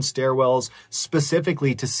tunnels and stairwells,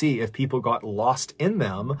 specifically to see if people got lost in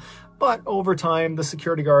them. But over time, the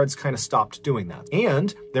security guards kind of stopped doing that.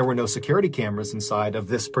 And there were no security cameras inside of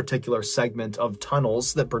this particular segment of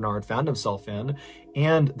tunnels that Bernard found himself in.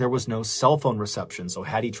 And there was no cell phone reception. So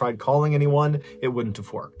had he tried calling anyone, it wouldn't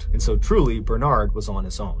have worked. And so truly, Bernard was on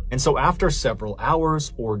his own. And so after several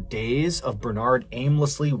hours or days of Bernard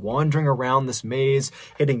aimlessly wandering around this maze,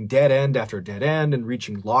 hitting dead end after dead end and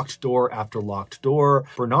reaching locked door after locked door,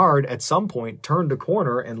 Bernard at some point turned a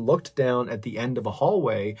corner and looked down at the end of a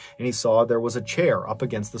hallway, and he saw there was a chair up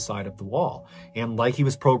against the side of the wall. And like he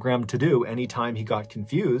was programmed to do anytime he got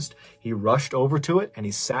confused, he rushed over to it and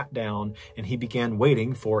he sat down and he began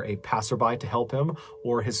waiting for a passerby to help him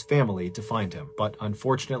or his family to find him. But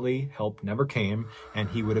unfortunately, help never came, and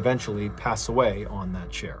he would eventually pass away on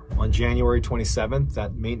that chair. On January 27th,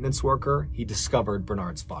 that maintenance worker, he discovered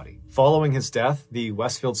Bernard's body. Following his death, the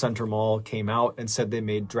Westfield Center Mall came out and said they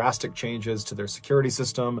made drastic changes to their security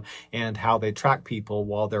system and how they track people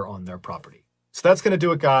while they're on their property. So that's going to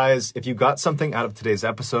do it, guys. If you got something out of today's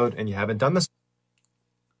episode and you haven't done this,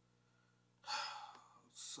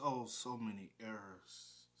 so many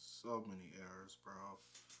errors. So many errors, bro.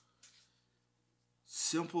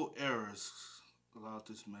 Simple errors allowed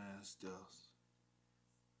this man's death.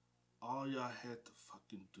 All y'all had to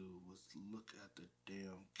fucking do was look at the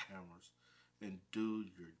damn cameras and do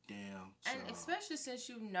your damn job. And especially since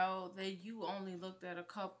you know that you only looked at a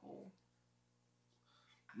couple.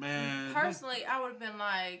 Man. Personally, I would have been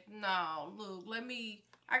like, no, look,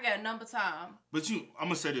 I got number time. But I'm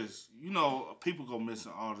going to say this. You know, people go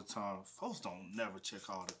missing all the time. Folks don't never check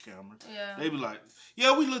all the cameras. Yeah. They be like,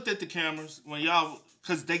 yeah, we looked at the cameras. When y'all,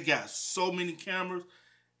 because they got so many cameras,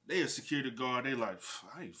 they a security guard. They like,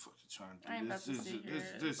 I ain't fucking trying to do I ain't this. about to see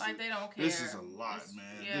This, like, they don't care. This is a lot,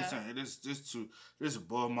 man. Yeah. This is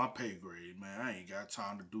above my pay grade, man. I ain't got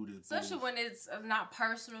time to do this. Especially when it's not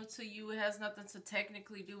personal to you. It has nothing to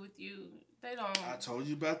technically do with you. They don't. I told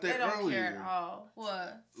you about that they don't earlier. Care at all.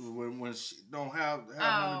 What? When she don't have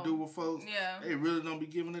nothing to do with folks, yeah. They really don't be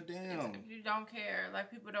giving a damn. You don't care. Like,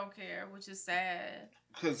 people don't care, which is sad.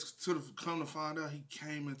 Because come to find out, he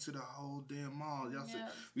came into the whole damn mall. Y'all said,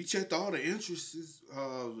 we checked all the entrances.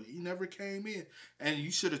 He never came in. And you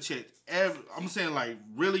should have checked I'm saying, like,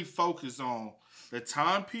 really focus on the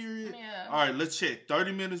time period. Yeah. All right, let's check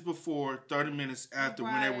 30 minutes before, 30 minutes after,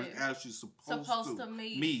 when they were actually supposed to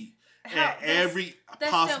meet. And every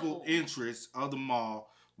possible interest of the mall.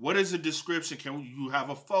 What is the description? Can you have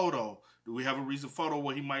a photo? Do we have a recent photo of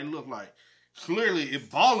what he might look like? Clearly, if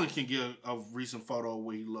Ballen can get a recent photo of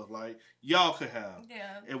what he looked like, y'all could have.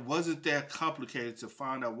 Yeah. It wasn't that complicated to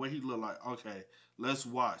find out what he looked like. Okay, let's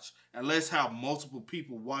watch. And let's have multiple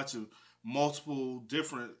people watching multiple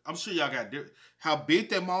different... I'm sure y'all got... How big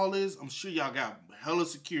that mall is, I'm sure y'all got hella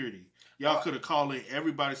security. Y'all could have called in.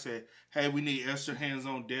 Everybody said, hey, we need extra hands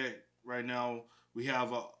on deck right now. We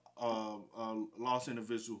have a lost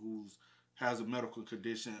individual who's has a medical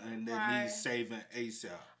condition and that needs saving ASAP.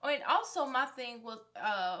 Oh, and also my thing was,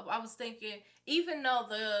 I was thinking, even though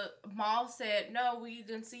the mall said, no, we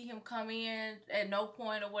didn't see him come in at no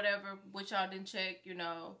point or whatever, which y'all didn't check,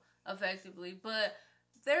 effectively, but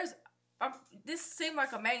this seemed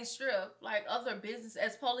like a main strip, like other business,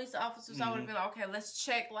 as police officers, I would have been like, okay, let's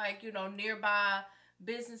check, like, nearby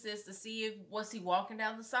businesses to see was he walking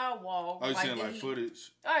down the sidewalk. Oh, you saying like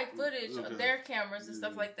footage? Like footage of their cameras and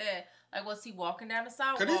stuff like that. Like, was he walking down the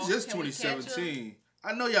sidewalk? Because it's just 2017.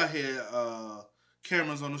 I know y'all had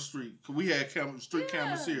cameras on the street. Because we had street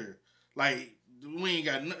cameras here. Like, we ain't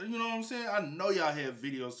got, you know what I'm saying? I know y'all had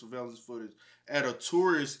video surveillance footage at a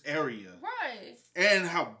tourist area. Right. And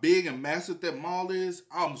how big and massive that mall is,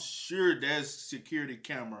 I'm sure there's security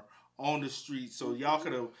camera on the street. So y'all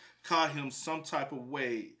could have caught him some type of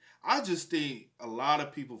way. I just think a lot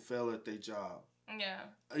of people fail at their job. Yeah.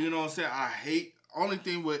 You know what I'm saying? I hate only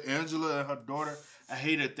thing with Angela and her daughter, I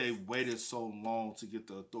hate that they waited so long to get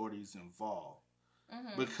the authorities involved.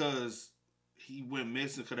 Because he went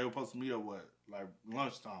missing because they were supposed to meet at what? Like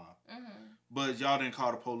lunchtime. But y'all didn't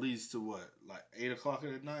call the police to what? Like 8 o'clock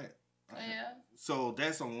at night? Yeah. So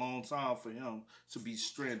that's a long time for him to be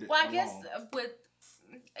stranded. Well, I guess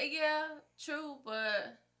yeah, true,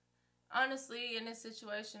 but honestly, in this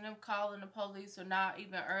situation, them calling the police or not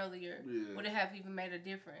even earlier would it have even made a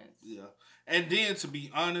difference? Yeah. And then, to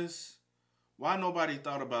be honest, why nobody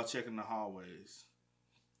thought about checking the hallways?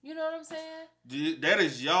 You know what I'm saying? That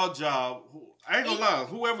is y'all job. I ain't gonna lie.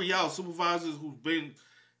 Whoever y'all supervisors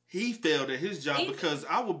he failed at his job because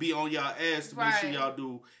I will be on y'all ass to make sure y'all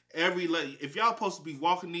do if y'all supposed to be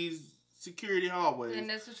walking these security hallways. And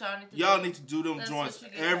that's what y'all need to do. Y'all need to do them joints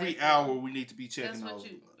every hour. We need to be checking those.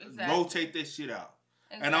 Rotate that shit out.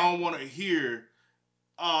 Exactly. And I don't want to hear,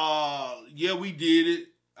 yeah, we did it.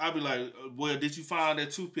 I'll be like, well, did you find that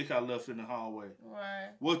toothpick I left in the hallway? Right.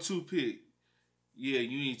 What toothpick? Yeah,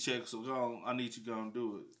 you need to check, so I need you to go and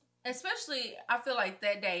do it. Especially, I feel like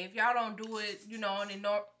that day, if y'all don't do it, you know, on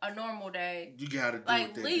a normal day, you gotta do it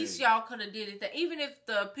like, at least y'all could have did it. Even if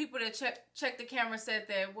the people that checked the camera said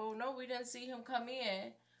that, well, no, we didn't see him come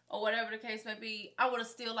in, or whatever the case may be, I would have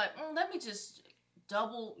still like, let me just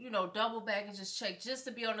double back and just check just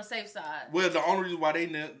to be on the safe side. Well, the only reason why they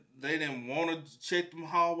didn't want to check them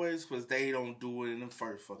hallways because they don't do it in the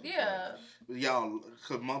first fucking place. Y'all,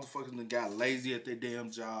 because motherfuckers got lazy at their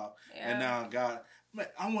damn job, and now man,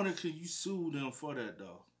 I wonder, could you sue them for that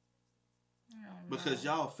though? Because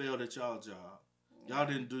y'all failed at y'all job. Y'all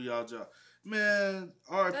didn't do y'all job. Man,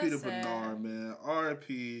 R.I.P. to Bernard, man.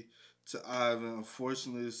 R.I.P. to Ivan.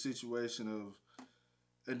 Unfortunately, the situation of...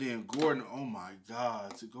 And then Gordon, oh my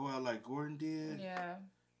God, to go out like Gordon did. Yeah.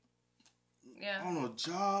 Yeah. On a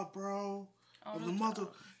job, bro.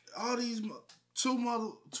 All these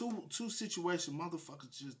two situations,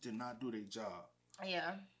 motherfuckers just did not do their job.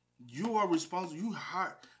 Yeah. You are responsible. You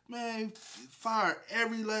fire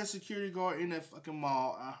every last security guard in that fucking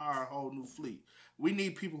mall and hire a whole new fleet. We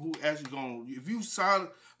need people who actually if you sign,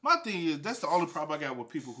 my thing is, that's the only problem I got with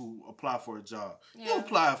people who apply for a job. Yeah. You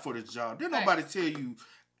apply for the job. Didn't nobody tell you,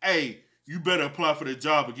 hey, you better apply for the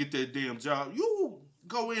job and get that damn job. You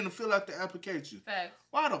go in and fill out the application. Facts.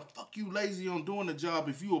 Why the fuck you lazy on doing the job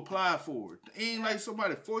if you apply for it? It ain't like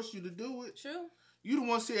somebody forced you to do it. True. You the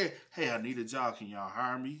one said, hey, I need a job. Can y'all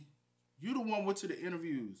hire me? You the one went to the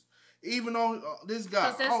interviews. Even on this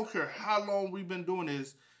guy, I don't care how long we've been doing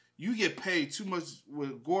this, you get paid too much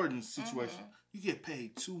with Gordon's situation. You get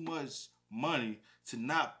paid too much money to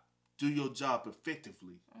not do your job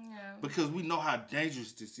effectively. Yeah. Because we know how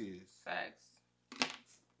dangerous this is. Facts.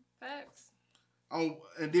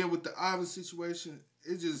 And then with the Ivan situation,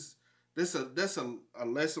 it's just that's a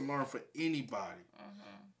lesson learned for anybody.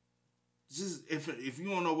 Just if you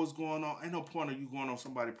don't know what's going on, ain't no point of you going on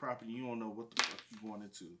somebody's property. You don't know what the fuck you going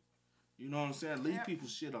into. You know what I'm saying? Leave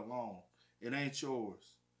people's shit alone. It ain't yours.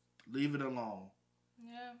 Leave it alone.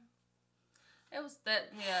 Yeah. It was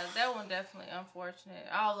that. Yeah, that one definitely unfortunate.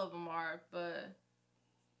 All of them are, but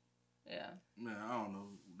yeah. Man, I don't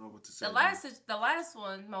know what to say. The last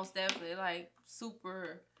one, most definitely, like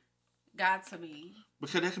super got to me.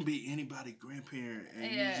 Because that can be anybody grandparent,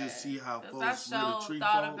 and you just see how folks really treat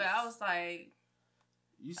folks. I was like,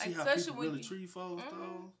 you see how people really treat folks,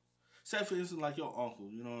 though. Say for instance, like your uncle,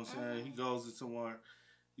 you know what I'm saying? He goes to somewhere,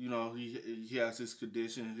 you know, he has his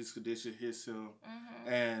condition hits him,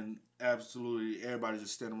 and absolutely everybody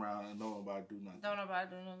just stand around and don't nobody do nothing.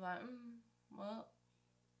 Like, well,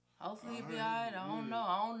 hopefully he'll be alright. I don't know.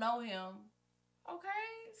 I don't know him. Okay,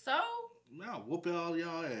 so. Man, I'll whoop all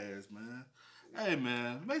y'all ass, man. Hey,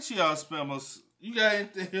 man, make sure y'all spam us. You got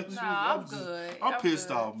anything else? Nah, I'm good. I'm pissed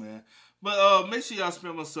off, man. But make sure y'all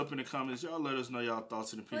spam us up in the comments. Y'all let us know y'all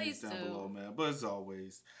thoughts and opinions down below, man. But as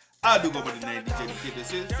always, I do go by the name DJ the Kid.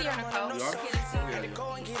 This is. You are?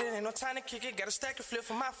 Go and get it. Ain't no time to kick it. Got a stack of flip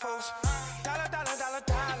for my folks. Dollar.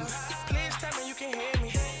 Please tell me you can hear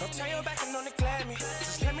me. Don't turn your back and don't neglect me.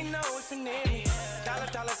 Just let me know if you need me. Dollar.